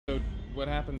what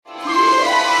happens.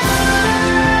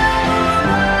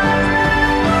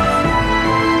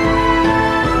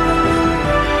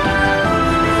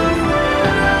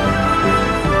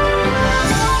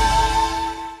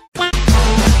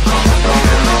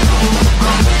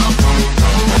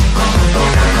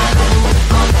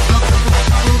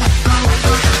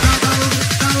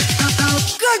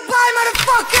 Goodbye,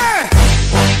 motherfucker!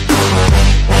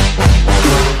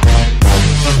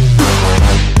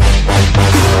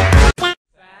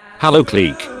 Hello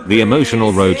clique, the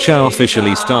emotional roadshow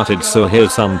officially started, so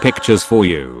here's some pictures for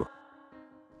you.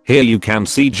 Here you can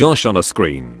see Josh on a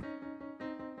screen.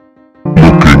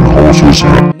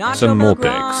 Some more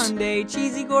pics.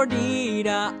 Cheesy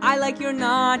gordita, I like your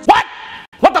notch. What?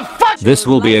 What the fuck? This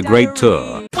will be a great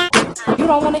tour. You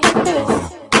don't wanna hit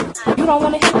this. You don't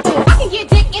wanna hit this. I can get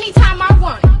dick anytime I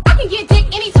want. I can get dick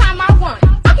anytime I want.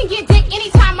 I can get dick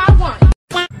anytime I want.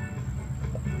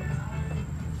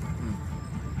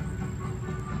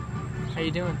 How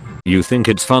you doing? You think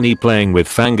it's funny playing with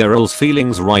fangirls'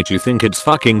 feelings, right? You think it's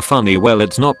fucking funny? Well,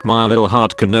 it's not. My little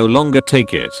heart can no longer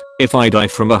take it. If I die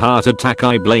from a heart attack,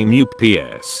 I blame you.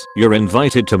 P.S. You're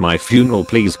invited to my funeral,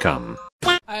 please come.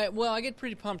 Well, I get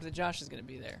pretty pumped that Josh is gonna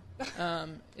be there.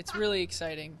 It's really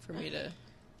exciting for me to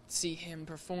see him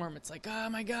perform. It's like, oh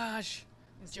my gosh.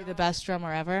 Is he the best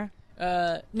drummer ever?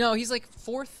 No, he's like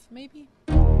 4th, maybe?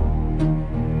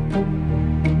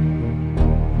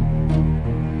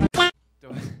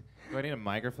 Do I need a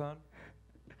microphone?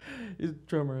 He's a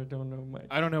drummer, I don't know, Mike.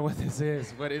 I don't know what this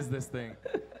is. What is this thing?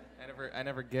 I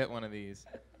never get one of these.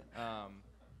 I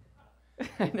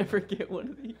never get one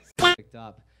of these. Picked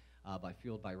up by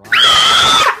Fueled by Rock.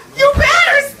 You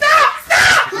better stop!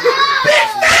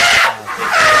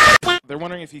 They're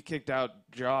wondering if you kicked out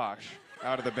Josh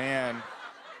out of the band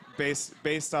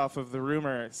based off of the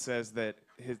rumor it says that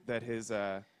his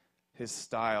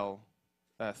style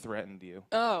threatened you.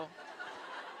 Oh.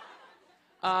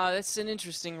 That's an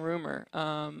interesting rumor.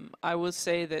 I will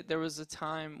say that there was a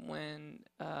time when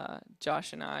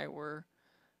Josh and I were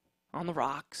on the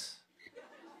rocks.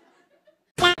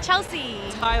 Chelsea.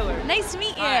 Tyler. Nice to meet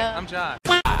you. Hi, I'm Josh.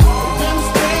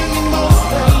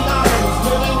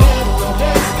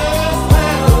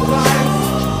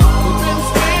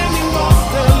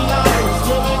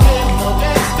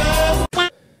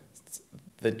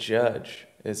 The Judge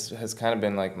has kind of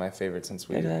been like my favorite since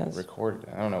we recorded.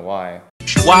 I don't know why.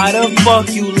 Why the fuck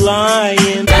you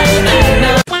lying?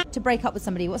 To break up with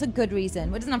somebody, what's a good reason?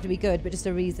 Well, it doesn't have to be good, but just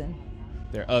a reason.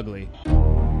 They're ugly.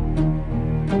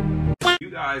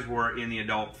 You guys were in the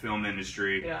adult film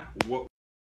industry. Yeah. What?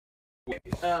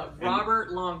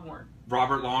 Robert Longhorn.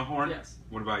 Robert Longhorn? Yes.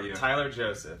 What about you? Tyler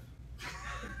Joseph.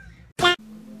 I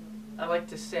like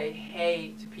to say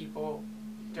hey to people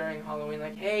during Halloween,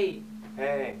 like, hey.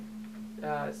 Hey.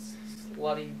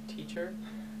 Slutty teacher.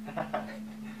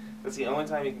 That's the only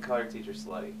time you can call your teacher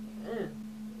slutty.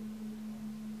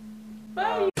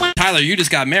 Bye. Tyler, you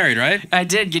just got married, right? I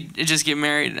did just get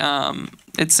married.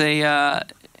 It's a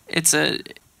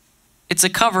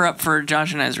cover up for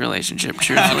Josh and I's relationship,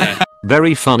 truthfully.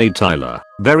 Very funny, Tyler.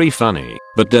 Very funny.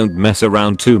 But don't mess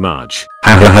around too much.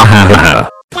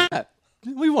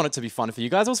 We want it to be fun for you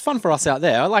guys. It was fun for us out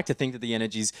there. I like to think that the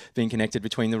energy's being connected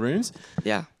between the rooms.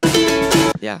 Yeah.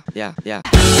 Yeah.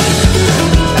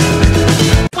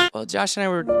 Well, Josh and I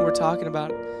were talking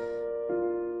about it.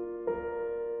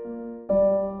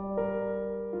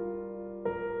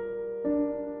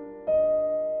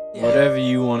 Yeah. Whatever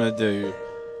you want to do.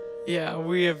 Yeah,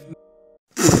 we have...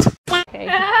 Okay.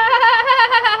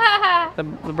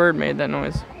 The bird made that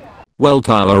noise. Well,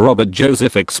 Tyler Robert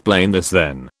Joseph, explain this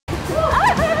then.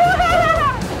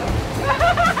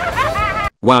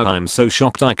 Wow, I'm so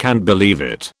shocked, I can't believe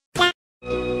it.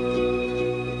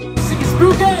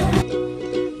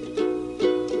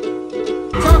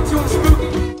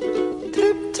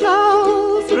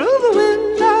 Tiptoe through the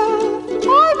window,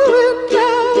 by the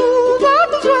window, that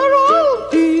is where I'll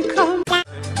become.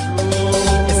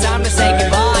 It's time to say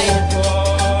goodbye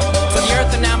to the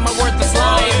earth and now my worthless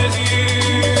life.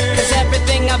 'Cause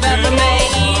everything I've ever made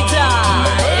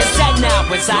is dead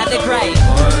now inside the grave.